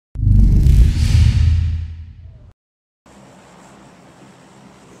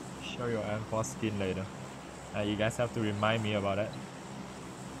show your M4 skin later. You guys have to remind me about that.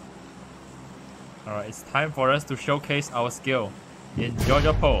 Alright, it's time for us to showcase our skill in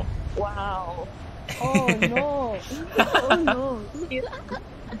Georgia Pole. Wow. Oh no! Oh no!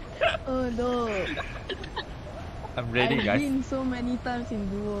 Oh no! I'm ready, guys. I've been so many times in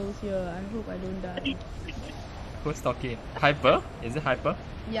duels here. I hope I don't die. Who's talking? Hyper? Is it Hyper?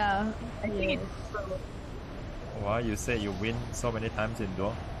 Yeah. I think it's Wow, you say you win so many times in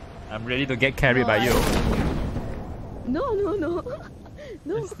duel. I'm ready to get carried by you. No, no, no.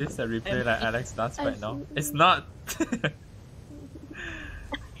 No. Is this a replay like Alex does right now? It's not!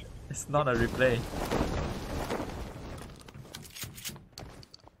 It's not a replay.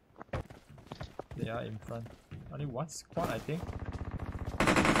 They are in front. Only one squad, I think.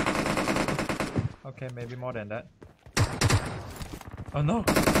 Okay, maybe more than that. Oh no!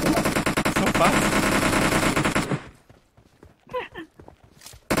 So fast!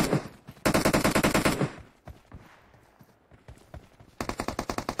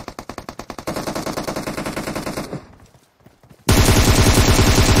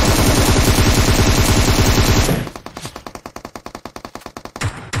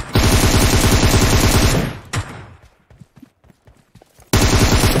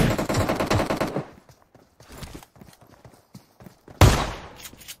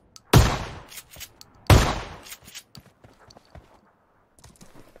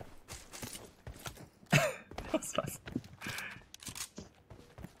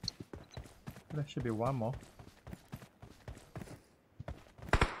 There should be one more.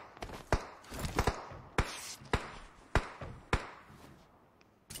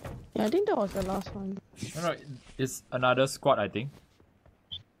 Yeah, I think that was the last one. No, it's another squad, I think.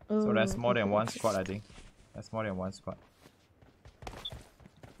 So that's more than one okay. squad, I think. That's more than one squad.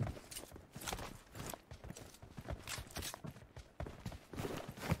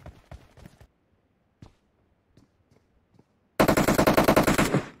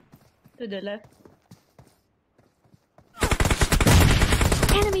 to the left.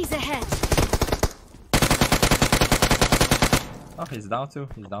 Enemies ahead. Oh, he's down too.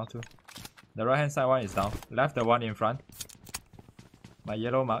 He's down too. The right hand side one is down. Left the one in front. My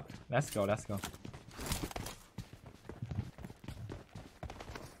yellow mark. Let's go, let's go.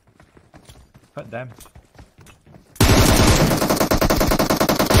 Hurt them.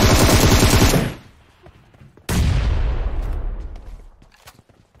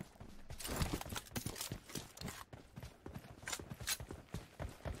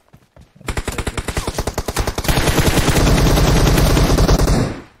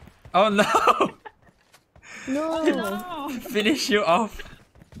 Oh no! No! No! Finish you off!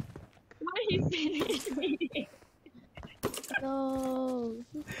 Why he finished me? No!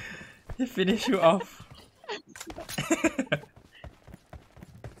 He finished you off!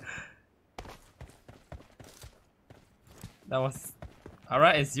 That was...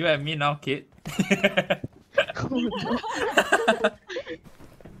 Alright, it's you and me now, kid. Oh, no.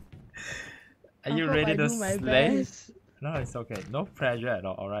 Are you I hope ready I to do my slay? best. No, it's okay. No pressure at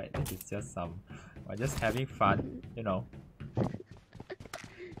all. Alright, this is just we're just having fun, you know.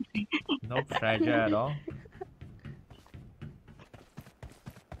 No pressure at all.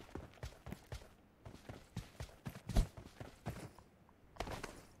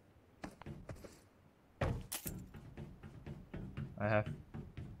 I have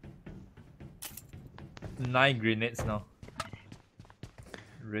 9 grenades now.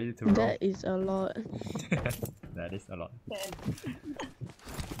 Ready to roll. That is a lot. That is a lot. That's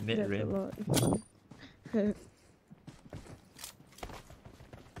a Mid-range. lot.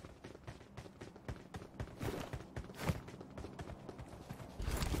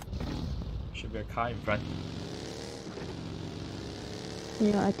 Should be a car in front.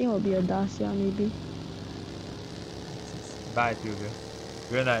 Yeah, I think it'll be a Dacia maybe. Bye, Silvio.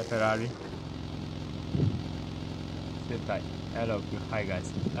 Good night, Ferrari. Sit tight. Hello, hi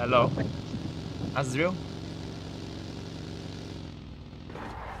guys. Hello. Azriel?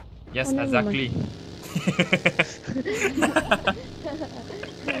 Yes, Oh, no, exactly.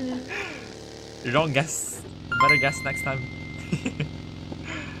 Wrong guess. Better guess next time.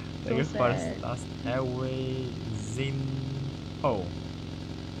 Thank you for sad. the last airway Zinho.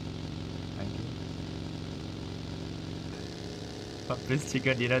 Thank you. But please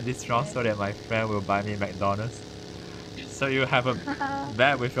chicken dinner this round so that my friend will buy me McDonald's. So you have a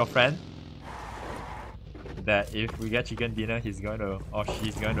bet with your friend that if we get chicken dinner, he's going to or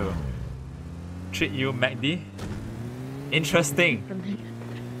she's going to treat you McD. Interesting.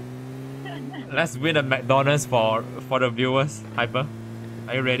 Let's win a McDonald's for the viewers. Hyper,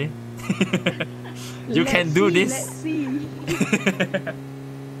 are you ready? You can do this. Let's see.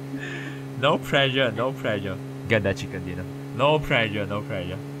 No pressure, no pressure. Get that chicken dinner. No pressure, no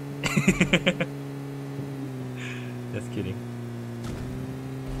pressure. Just kidding.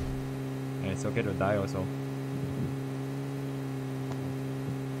 And it's okay to die also.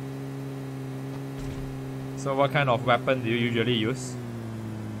 So what kind of weapon do you usually use?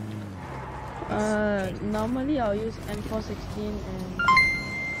 Normally I'll use M416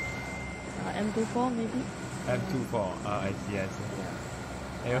 and M24 maybe. M24. I see, I see.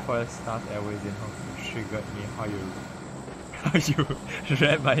 Air Force Stars Airways in home. You triggered me. How you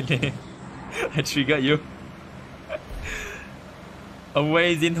read my name? I triggered you.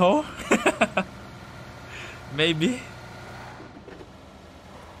 Always in home? Maybe.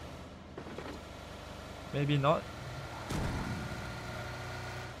 Maybe not.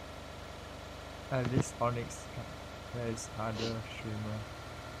 At least Onyx. Where is other streamer?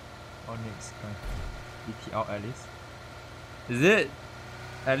 Onyx. BTR at least. Is it?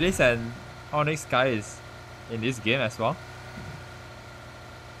 At least an Onyx guy is in this game as well.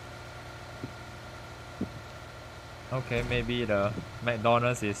 Okay, maybe the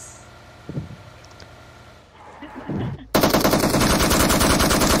McDonald's is.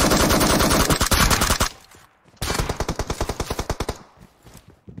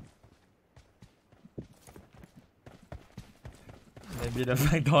 Maybe the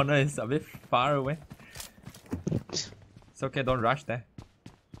McDonald's is a bit far away. It's okay, don't rush there.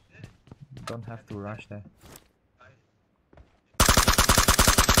 Don't have to rush there.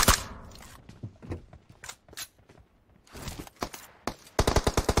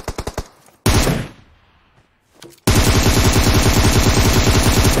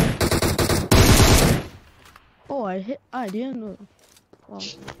 Oh, I didn't know. Wow.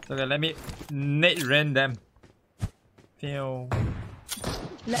 Okay, let me nade rain them. Pew.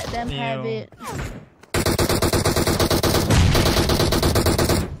 Let them have it.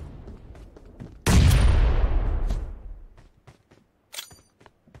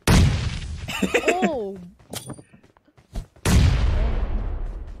 Oh.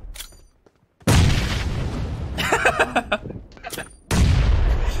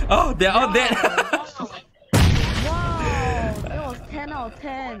 Oh, they're all dead. Wow, that was 10 out of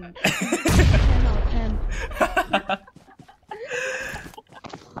 10. 10 out of 10.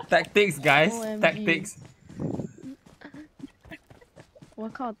 Tactics, guys. OMG. Tactics.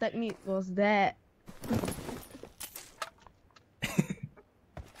 What kind of technique was that?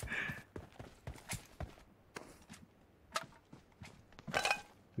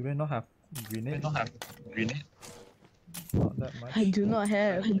 Do we not have grenade? Not that much. I do not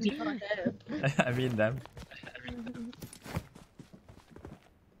have. I mean them.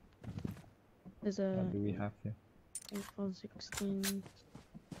 There's a What do we have here? 416.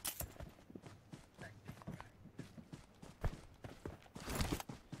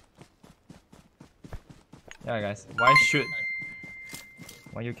 Yeah, guys. Why should?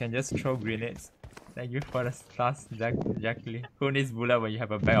 When you can just throw grenades. Thank you for the stars, exactly. Who needs bullet when you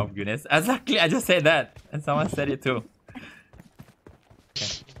have a bag of grenades? Exactly, I just said that, and someone said it too.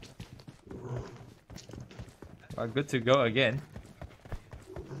 Okay. Well, good to go again.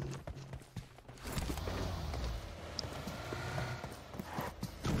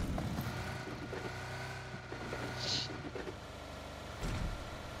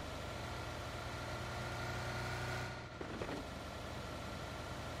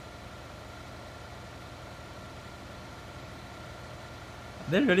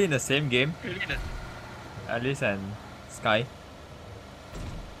 They're really in the same game. Alice and Sky.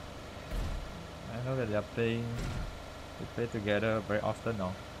 I know that they play together very often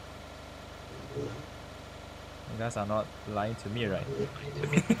now. You guys are not lying to me, right?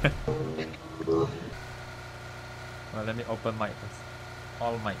 Well, let me open mic first.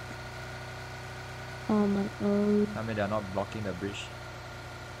 All mic. Oh my god. I mean, they are not blocking the bridge.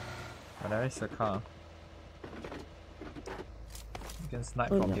 But there is a car. You can snipe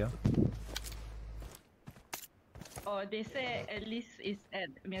from here. Oh, they say at least it's at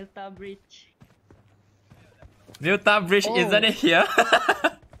Milta Bridge. Milta Bridge, isn't it here?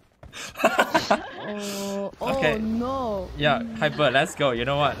 Oh, Okay. oh no. Yeah, Hyper, let's go. You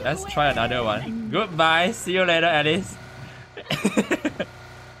know what? Let's try another one. Goodbye. See you later, Alice.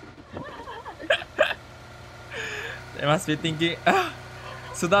 They must be thinking, ah,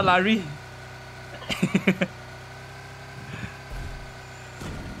 sudah lari.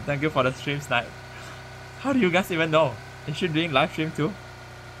 Thank you for the stream snipe. How do you guys even know? Is she doing live stream too?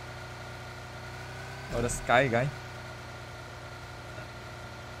 Oh, the Sky guy.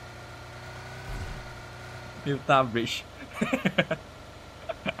 Milta Bridge.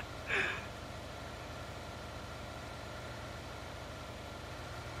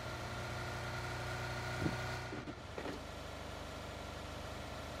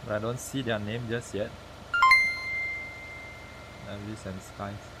 But I don't see their name just yet. Ellis and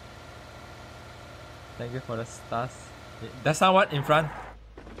Skies. Thank you for the stars. There's someone in front.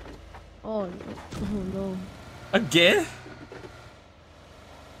 Oh no. Again?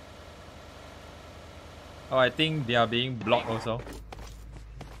 Oh, I think they are being blocked also.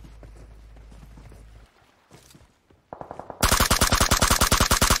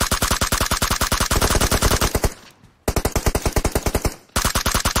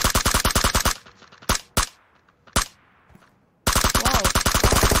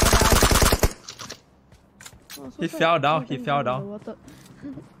 He fell down, he fell down.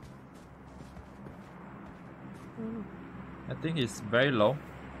 I think he's very low.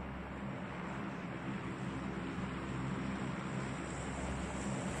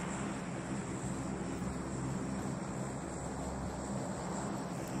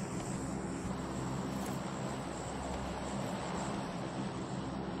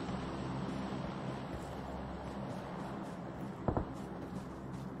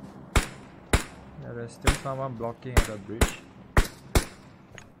 Yeah, there's still someone blocking the bridge.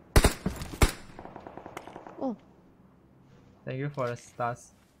 Oh. Thank you for the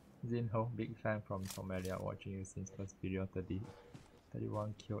stars, Zinho. Big fan from Somalia, watching you since first video.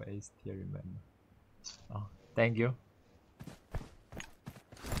 31 kill ace tier, remember. Oh, thank you.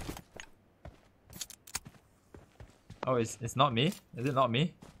 Oh, it's not me? Is it not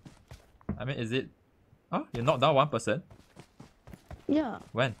me? I mean, is it? Oh, you knocked down one person? Yeah.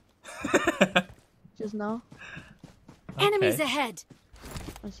 When? Just now. Okay. Enemies ahead.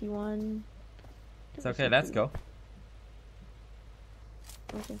 I see one. It's okay, let's go.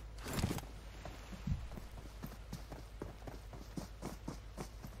 Okay.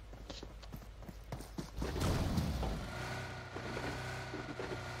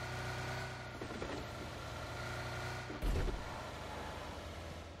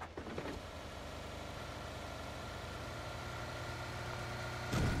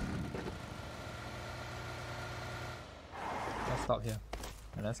 Let's stop here.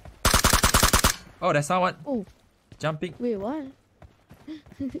 And let's. Oh, there's someone Oh, jumping. wait, what?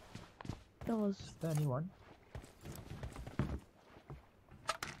 That was. Is there anyone?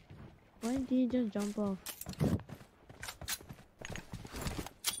 Why did he just jump off?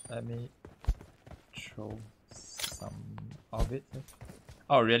 Let me throw some of it.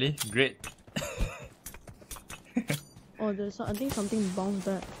 Oh, really? Great. Oh, I think something bounced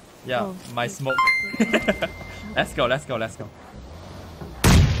back. Yeah, Oh. my smoke. Let's go, let's go, let's go.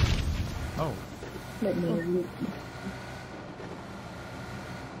 Oh, Let me look.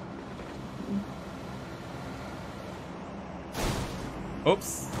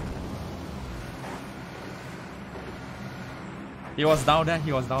 oops. He was down there,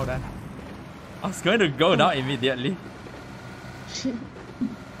 he was down there. I was going to go down immediately.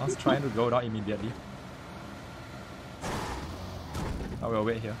 I was trying to go down immediately. I will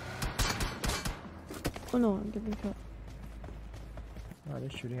wait here. Oh no, I'm getting shot. What are they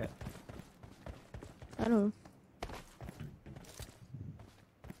shooting at? I don't know.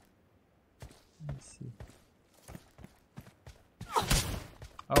 Let's see.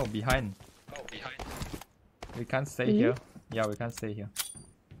 Oh, behind. We can't stay Really? here. Yeah, we can't stay here.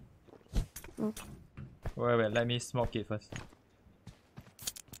 Oh. Wait, let me smoke it first.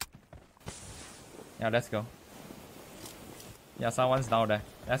 Yeah, let's go. Yeah, someone's down there.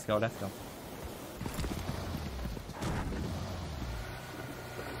 Let's go, let's go.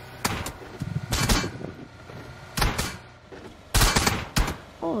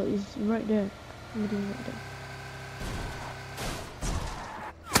 Oh, it's right there. Somebody right there.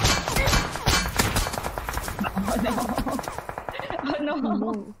 Oh no. Oh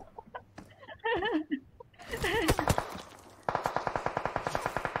no.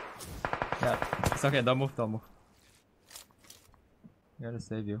 Yeah, it's okay, don't move, don't move. I gotta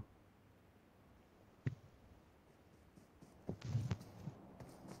save you.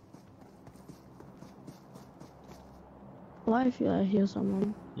 Why I feel I hear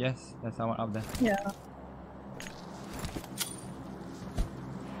someone? Yes, there's someone up there. Yeah.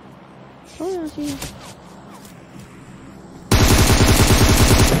 Oh yeah, I see.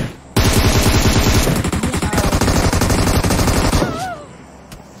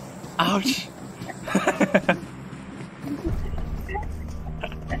 Ouch!